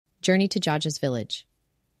Journey to Jaja's village.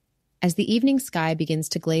 As the evening sky begins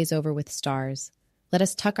to glaze over with stars, let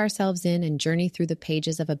us tuck ourselves in and journey through the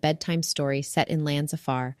pages of a bedtime story set in lands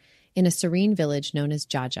afar, in a serene village known as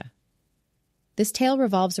Jaja. This tale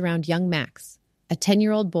revolves around young Max, a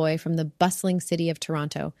 10-year-old boy from the bustling city of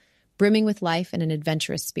Toronto, brimming with life and an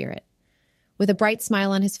adventurous spirit. With a bright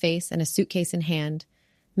smile on his face and a suitcase in hand,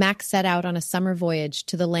 Max set out on a summer voyage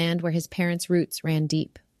to the land where his parents' roots ran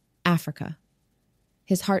deep, Africa.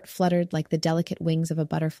 His heart fluttered like the delicate wings of a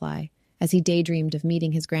butterfly as he daydreamed of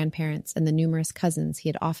meeting his grandparents and the numerous cousins he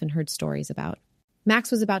had often heard stories about.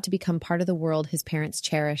 Max was about to become part of the world his parents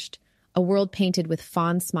cherished, a world painted with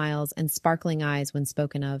fond smiles and sparkling eyes when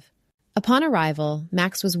spoken of. Upon arrival,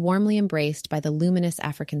 Max was warmly embraced by the luminous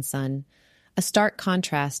African sun, a stark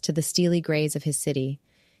contrast to the steely grays of his city.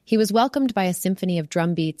 He was welcomed by a symphony of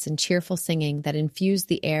drum beats and cheerful singing that infused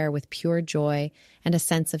the air with pure joy and a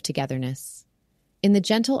sense of togetherness. In the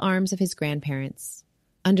gentle arms of his grandparents,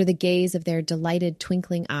 under the gaze of their delighted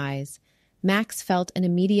twinkling eyes, Max felt an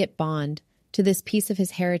immediate bond to this piece of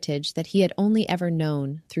his heritage that he had only ever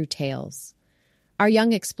known through tales. Our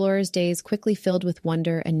young explorer's days quickly filled with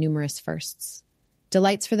wonder and numerous firsts.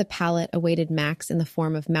 Delights for the palate awaited Max in the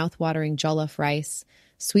form of mouth-watering jollof rice,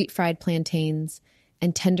 sweet fried plantains,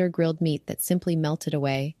 and tender grilled meat that simply melted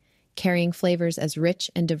away, carrying flavors as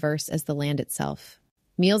rich and diverse as the land itself.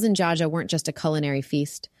 Meals in Jaja weren't just a culinary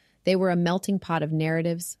feast. They were a melting pot of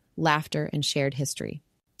narratives, laughter, and shared history.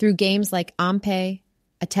 Through games like Ampe,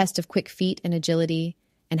 a test of quick feet and agility,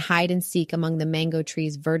 and hide and seek among the mango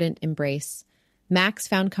tree's verdant embrace, Max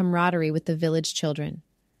found camaraderie with the village children.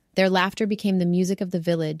 Their laughter became the music of the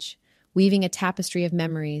village, weaving a tapestry of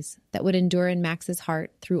memories that would endure in Max's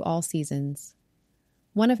heart through all seasons.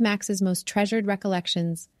 One of Max's most treasured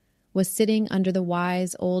recollections was sitting under the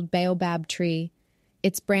wise old baobab tree,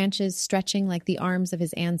 its branches stretching like the arms of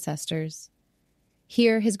his ancestors.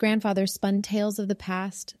 Here, his grandfather spun tales of the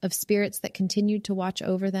past, of spirits that continued to watch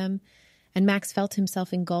over them, and Max felt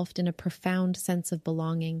himself engulfed in a profound sense of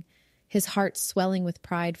belonging, his heart swelling with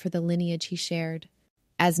pride for the lineage he shared.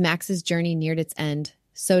 As Max's journey neared its end,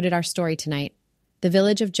 so did our story tonight. The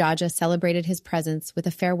village of Jaja celebrated his presence with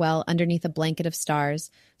a farewell underneath a blanket of stars,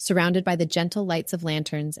 surrounded by the gentle lights of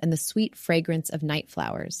lanterns and the sweet fragrance of night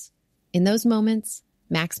flowers. In those moments,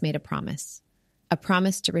 Max made a promise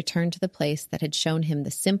to return to the place that had shown him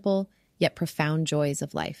the simple yet profound joys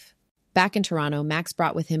of life. Back in Toronto, Max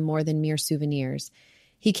brought with him more than mere souvenirs.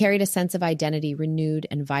 He carried a sense of identity renewed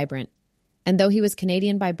and vibrant. And though he was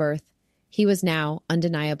Canadian by birth, he was now,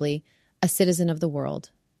 undeniably, a citizen of the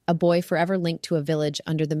world, a boy forever linked to a village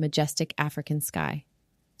under the majestic African sky.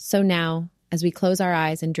 So now, as we close our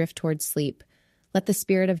eyes and drift towards sleep, let the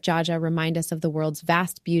spirit of Jaja remind us of the world's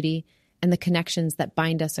vast beauty and the connections that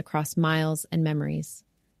bind us across miles and memories.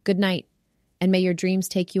 Good night, and may your dreams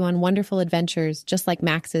take you on wonderful adventures just like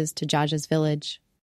Max's to Jaja's village.